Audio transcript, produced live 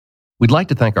We'd like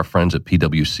to thank our friends at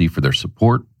PwC for their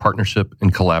support, partnership,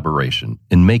 and collaboration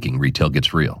in making Retail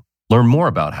Gets Real. Learn more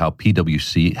about how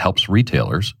PwC helps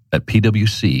retailers at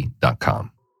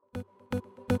pwc.com.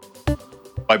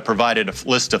 I provided a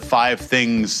list of 5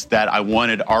 things that I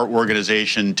wanted our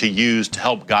organization to use to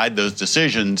help guide those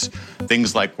decisions.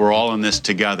 Things like we're all in this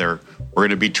together. We're going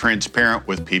to be transparent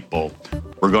with people.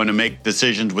 We're going to make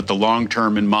decisions with the long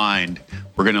term in mind.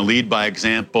 We're going to lead by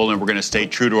example, and we're going to stay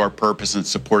true to our purpose in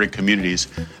supporting communities.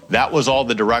 That was all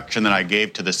the direction that I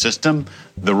gave to the system.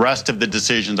 The rest of the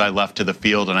decisions I left to the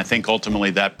field, and I think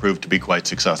ultimately that proved to be quite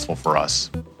successful for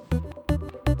us.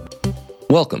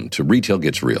 Welcome to Retail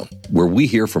Gets Real, where we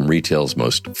hear from retail's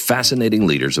most fascinating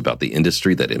leaders about the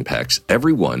industry that impacts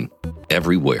everyone,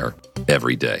 everywhere,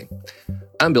 every day.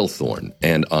 I'm Bill Thorne,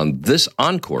 and on this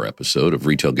encore episode of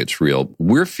Retail Gets Real,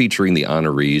 we're featuring the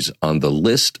honorees on the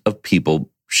list of people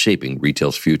shaping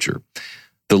retail's future.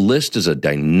 The list is a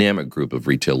dynamic group of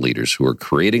retail leaders who are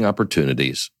creating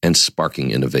opportunities and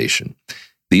sparking innovation.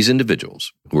 These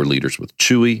individuals, who are leaders with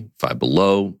Chewy, Five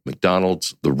Below,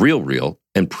 McDonald's, The RealReal,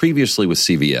 and previously with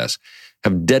CVS,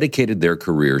 have dedicated their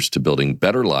careers to building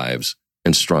better lives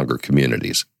and stronger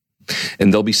communities.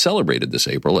 And they'll be celebrated this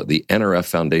April at the NRF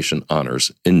Foundation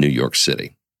Honors in New York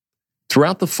City.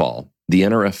 Throughout the fall, the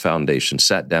NRF Foundation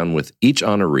sat down with each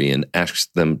honoree and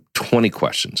asked them 20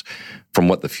 questions, from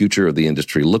what the future of the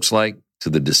industry looks like to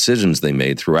the decisions they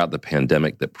made throughout the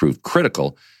pandemic that proved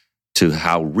critical to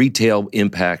how retail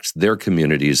impacts their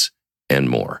communities and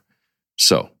more.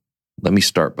 So, let me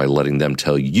start by letting them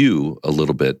tell you a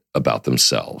little bit about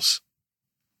themselves.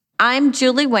 I'm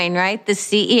Julie Wainwright, the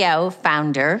CEO,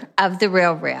 founder of The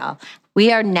RealReal.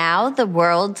 We are now the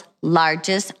world's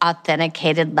largest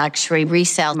authenticated luxury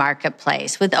resale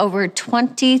marketplace with over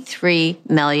 23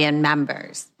 million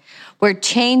members. We're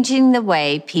changing the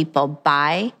way people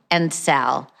buy and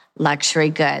sell luxury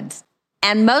goods.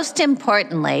 And most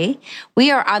importantly, we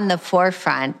are on the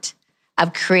forefront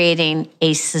of creating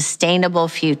a sustainable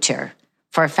future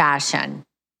for fashion.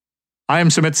 I am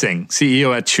Sumit Singh,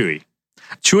 CEO at Chewy.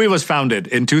 Chewy was founded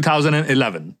in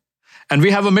 2011, and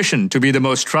we have a mission to be the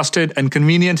most trusted and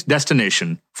convenient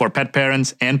destination for pet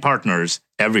parents and partners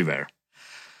everywhere.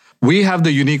 We have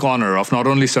the unique honor of not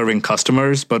only serving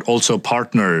customers, but also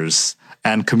partners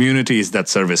and communities that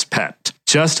service pet.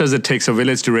 Just as it takes a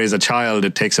village to raise a child,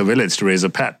 it takes a village to raise a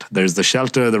pet. There's the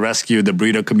shelter, the rescue, the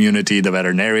breeder community, the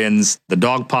veterinarians, the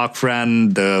dog park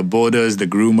friend, the boarders, the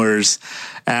groomers.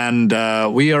 And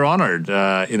we are honored,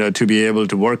 to be able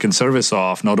to work in service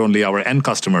of not only our end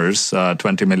customers,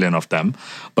 20 million of them,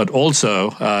 but also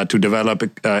to develop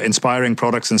inspiring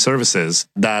products and services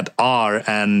that are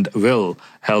and will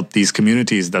help these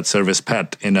communities that service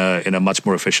pet in a much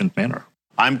more efficient manner.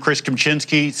 I'm Chris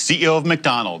Kempczinski, CEO of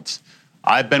McDonald's.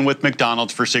 I've been with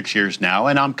McDonald's for 6 years now,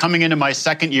 and I'm coming into my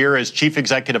second year as Chief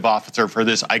Executive Officer for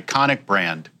this iconic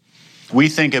brand. We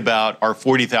think about our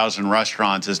 40,000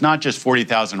 restaurants as not just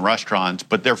 40,000 restaurants,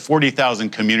 but they're 40,000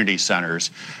 community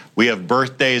centers. We have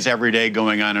birthdays every day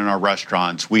going on in our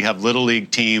restaurants. We have Little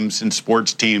League teams and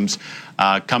sports teams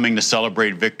coming to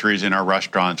celebrate victories in our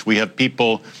restaurants. We have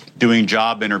people doing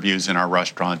job interviews in our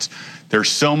restaurants. There's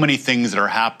so many things that are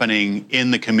happening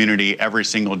in the community every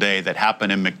single day that happen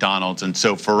in McDonald's. And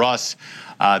so for us,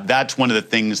 that's one of the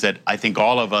things that I think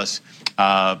all of us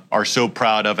are so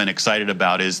proud of and excited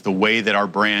about is the way that our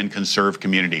brand can serve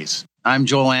communities. I'm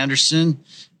Joel Anderson,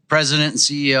 President and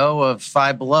CEO of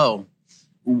Five Below.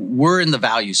 We're in the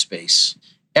value space.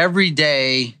 Every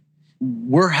day,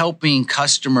 we're helping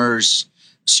customers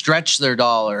stretch their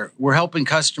dollar. We're helping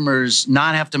customers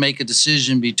not have to make a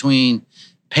decision between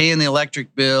paying the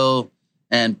electric bill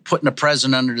and putting a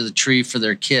present under the tree for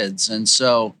their kids. And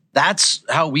so that's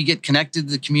how we get connected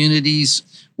to the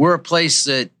communities. We're a place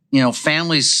that,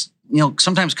 families,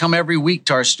 sometimes come every week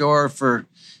to our store for,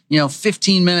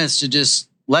 15 minutes to just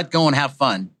let go and have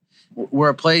fun. We're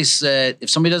a place that if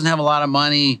somebody doesn't have a lot of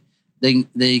money,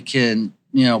 they can,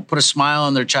 put a smile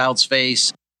on their child's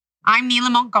face. I'm Neela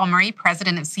Montgomery,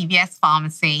 president of CVS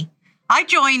Pharmacy. I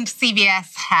joined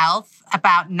CVS Health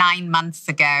about 9 months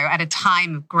ago at a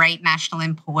time of great national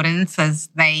importance as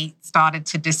they started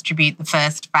to distribute the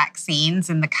first vaccines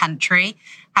in the country,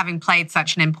 having played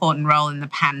such an important role in the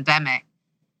pandemic.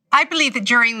 I believe that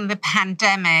during the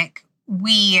pandemic,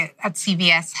 we at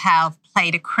CVS Health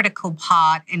played a critical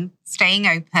part in staying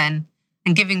open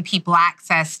and giving people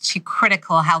access to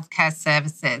critical healthcare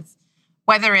services,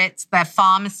 whether it's their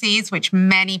pharmacies, which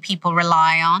many people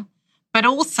rely on, but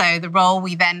also the role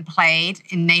we then played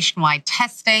in nationwide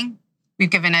testing. We've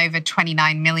given over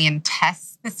 29 million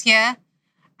tests this year.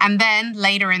 And then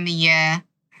later in the year,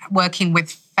 working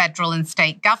with federal and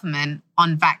state government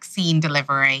on vaccine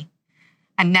delivery.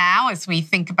 And now, as we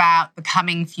think about the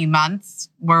coming few months,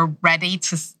 we're ready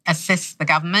to assist the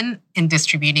government in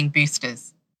distributing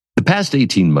boosters. The past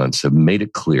 18 months have made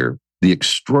it clear the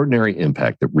extraordinary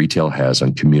impact that retail has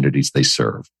on communities they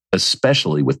serve,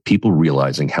 especially with people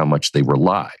realizing how much they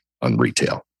rely on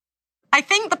retail. I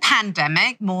think the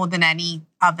pandemic, more than any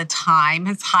other time,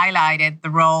 has highlighted the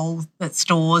role that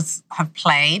stores have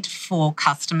played for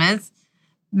customers.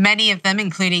 Many of them,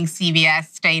 including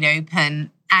CVS, stayed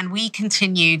open, and we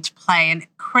continued to play a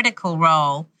critical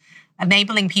role,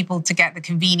 enabling people to get the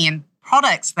convenient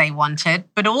products they wanted,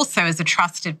 but also as a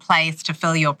trusted place to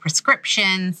fill your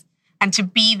prescriptions and to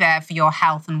be there for your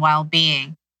health and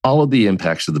well-being. All of the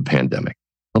impacts of the pandemic.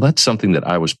 Well, that's something that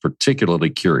I was particularly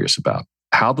curious about.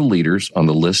 How the leaders on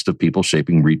the list of people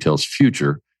shaping retail's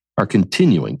future are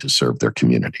continuing to serve their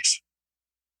communities.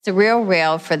 The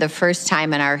Real, for the first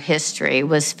time in our history,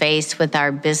 was faced with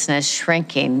our business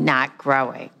shrinking, not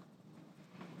growing.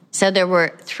 So there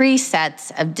were 3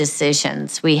 sets of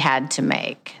decisions we had to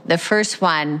make. The first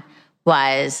one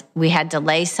was we had to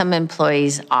lay some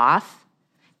employees off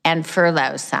and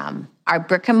furlough some. Our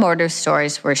brick and mortar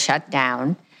stores were shut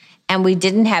down, and we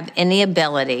didn't have any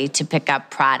ability to pick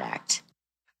up product.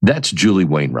 That's Julie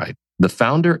Wainwright, the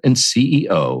founder and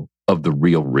CEO of The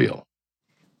Real.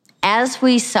 As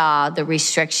we saw the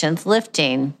restrictions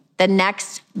lifting, the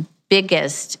next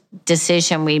biggest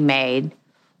decision we made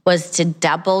was to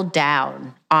double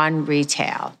down on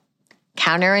retail.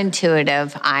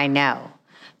 Counterintuitive, I know.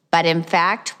 But in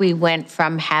fact, we went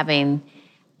from having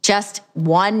just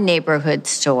one neighborhood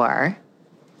store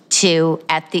to,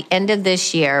 at the end of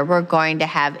this year, we're going to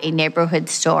have a neighborhood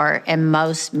store in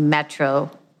most metro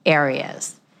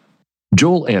areas.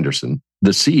 Joel Anderson,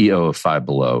 the CEO of Five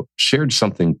Below, shared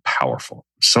something powerful,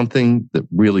 something that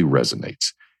really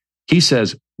resonates. He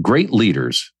says, great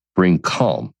leaders bring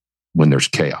calm when there's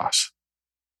chaos.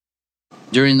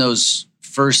 During those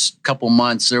first couple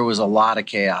months, there was a lot of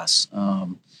chaos.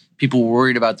 People were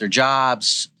worried about their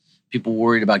jobs. People were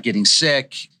worried about getting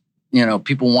sick.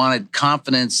 People wanted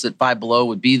confidence that Five Below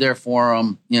would be there for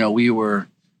them. We were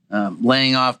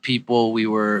laying off people. We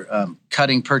were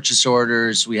cutting purchase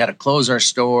orders. We had to close our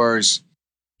stores.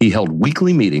 He held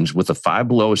weekly meetings with the Five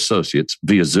Below associates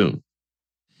via Zoom.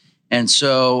 And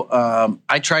so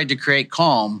I tried to create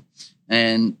calm,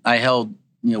 and I held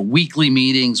weekly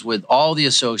meetings with all the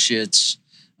associates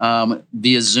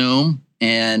via Zoom,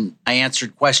 and I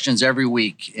answered questions every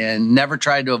week and never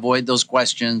tried to avoid those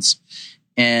questions.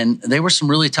 And they were some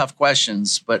really tough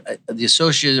questions, but the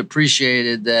associates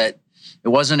appreciated that it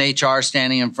wasn't HR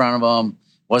standing in front of them,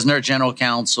 wasn't our general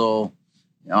counsel.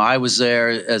 I was there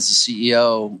as the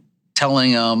CEO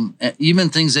telling them even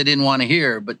things they didn't want to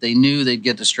hear, but they knew they'd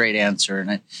get the straight answer.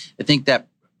 And I think that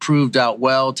proved out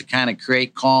well to kind of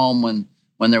create calm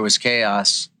when there was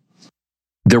chaos.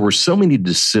 There were so many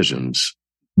decisions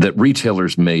that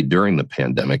retailers made during the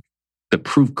pandemic that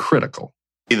proved critical.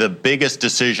 The biggest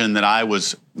decision that I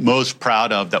was most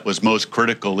proud of, that was most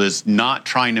critical, is not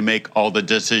trying to make all the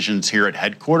decisions here at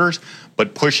headquarters,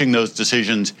 but pushing those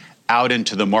decisions out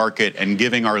into the market and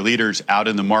giving our leaders out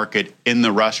in the market, in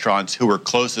the restaurants who are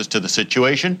closest to the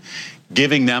situation,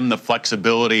 giving them the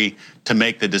flexibility to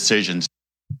make the decisions.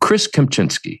 Chris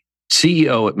Kempczinski,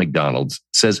 CEO at McDonald's,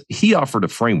 says he offered a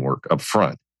framework up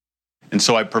front. And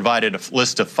so I provided a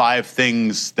list of 5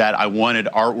 things that I wanted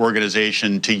our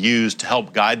organization to use to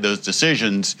help guide those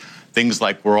decisions. Things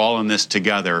like, we're all in this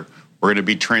together. We're going to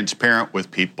be transparent with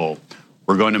people.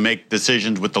 We're going to make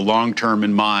decisions with the long term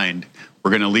in mind.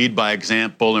 We're going to lead by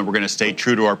example, and we're going to stay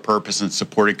true to our purpose in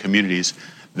supporting communities.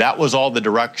 That was all the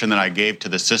direction that I gave to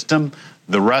the system.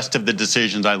 The rest of the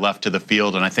decisions I left to the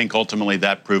field, and I think ultimately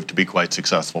that proved to be quite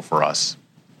successful for us.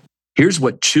 Here's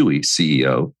what Chewy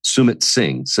CEO Sumit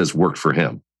Singh says worked for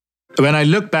him. When I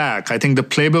look back, I think the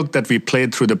playbook that we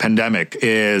played through the pandemic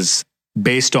is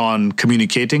based on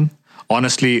communicating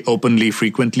honestly, openly,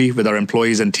 frequently with our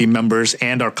employees and team members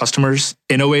and our customers,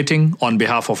 innovating on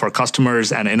behalf of our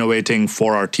customers and innovating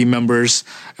for our team members,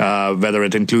 whether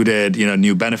it included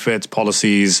new benefits,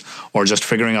 policies, or just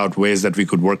figuring out ways that we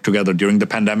could work together during the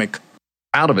pandemic.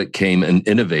 Out of it came an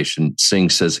innovation Singh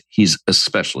says he's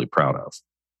especially proud of.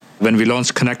 When we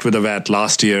launched Connect with a Vet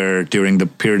last year during the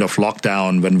period of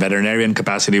lockdown, when veterinarian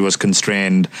capacity was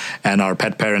constrained and our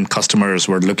pet parent customers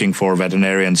were looking for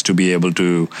veterinarians to be able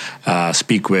to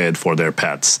speak with for their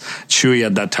pets, Chewy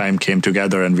at that time came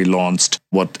together and we launched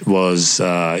what was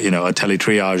a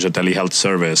teletriage, a telehealth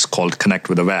service called Connect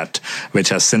with a Vet, which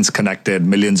has since connected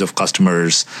millions of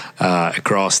customers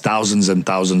across thousands and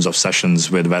thousands of sessions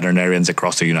with veterinarians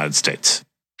across the United States.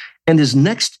 And his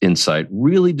next insight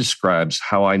really describes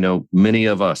how I know many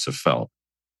of us have felt.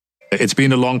 It's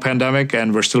been a long pandemic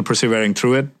and we're still persevering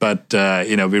through it, but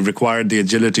we required the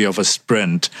agility of a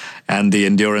sprint and the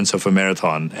endurance of a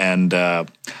marathon. And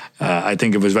I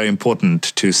think it was very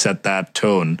important to set that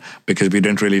tone because we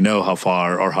didn't really know how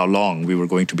far or how long we were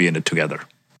going to be in it together.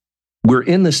 We're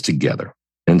in this together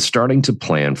and starting to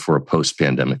plan for a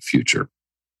post-pandemic future.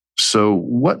 So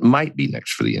what might be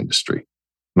next for the industry?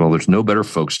 Well, there's no better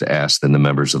folks to ask than the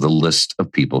members of the list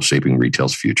of people shaping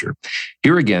retail's future.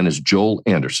 Here again is Joel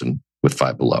Anderson with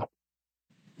Five Below.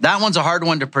 That one's a hard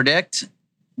one to predict.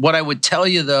 What I would tell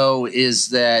you, though,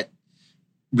 is that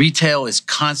retail is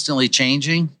constantly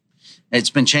changing. It's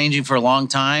been changing for a long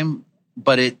time,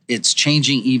 but it's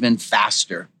changing even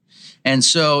faster. And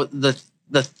so the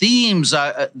themes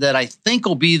that I think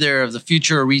will be there of the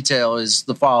future of retail is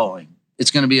the following.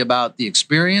 It's going to be about the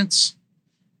experience.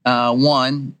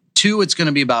 1, 2, it's going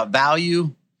to be about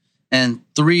value, and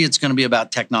 3, it's going to be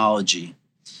about technology.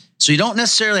 So you don't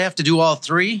necessarily have to do all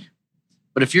 3,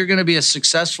 but if you're going to be a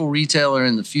successful retailer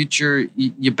in the future,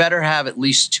 you better have at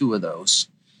least 2 of those.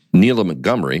 Neela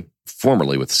Montgomery,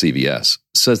 formerly with CVS,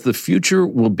 says the future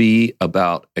will be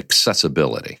about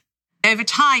accessibility. Over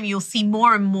time, you'll see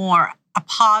more and more a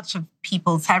part of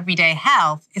people's everyday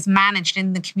health is managed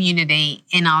in the community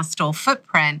in our store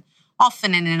footprint,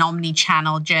 often in an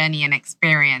omni-channel journey and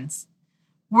experience.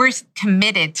 We're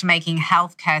committed to making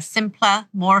healthcare simpler,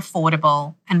 more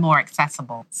affordable, and more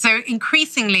accessible. So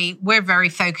increasingly, we're very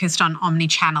focused on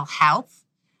omni-channel health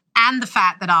and the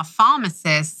fact that our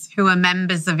pharmacists, who are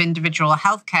members of individual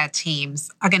healthcare teams,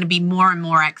 are going to be more and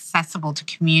more accessible to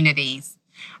communities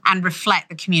and reflect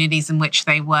the communities in which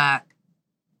they work.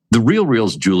 The Real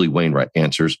Real's Julie Wainwright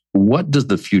answers, what does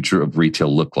the future of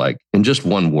retail look like in just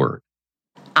one word?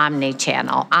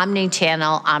 Omni-channel,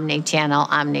 omni-channel, omni-channel,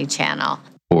 omni-channel.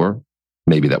 Or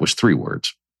maybe that was 3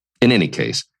 words. In any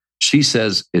case, she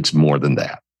says it's more than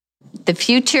that. The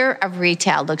future of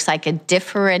retail looks like a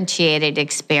differentiated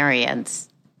experience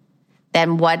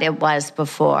than what it was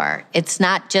before. It's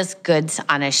not just goods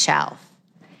on a shelf.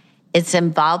 It's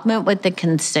involvement with the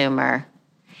consumer.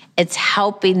 It's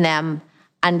helping them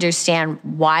understand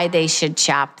why they should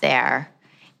shop there.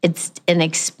 It's an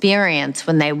experience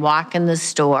when they walk in the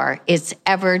store. It's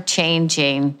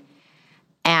ever-changing,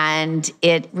 and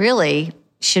it really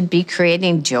should be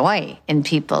creating joy in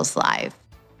people's lives.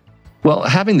 Well,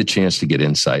 having the chance to get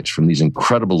insights from these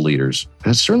incredible leaders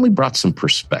has certainly brought some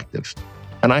perspective,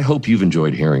 and I hope you've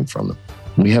enjoyed hearing from them.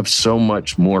 We have so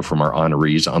much more from our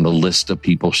honorees on the list of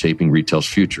people shaping retail's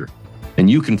future, and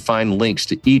you can find links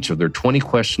to each of their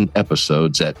 20-question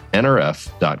episodes at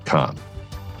nrf.com.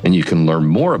 And you can learn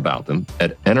more about them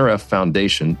at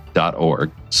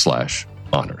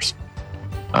nrffoundation.org/honors.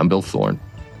 I'm Bill Thorne.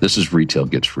 This is Retail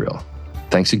Gets Real.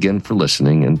 Thanks again for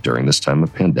listening. And during this time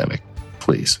of pandemic,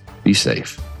 please be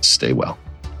safe, stay well.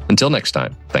 Until next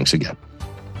time, thanks again.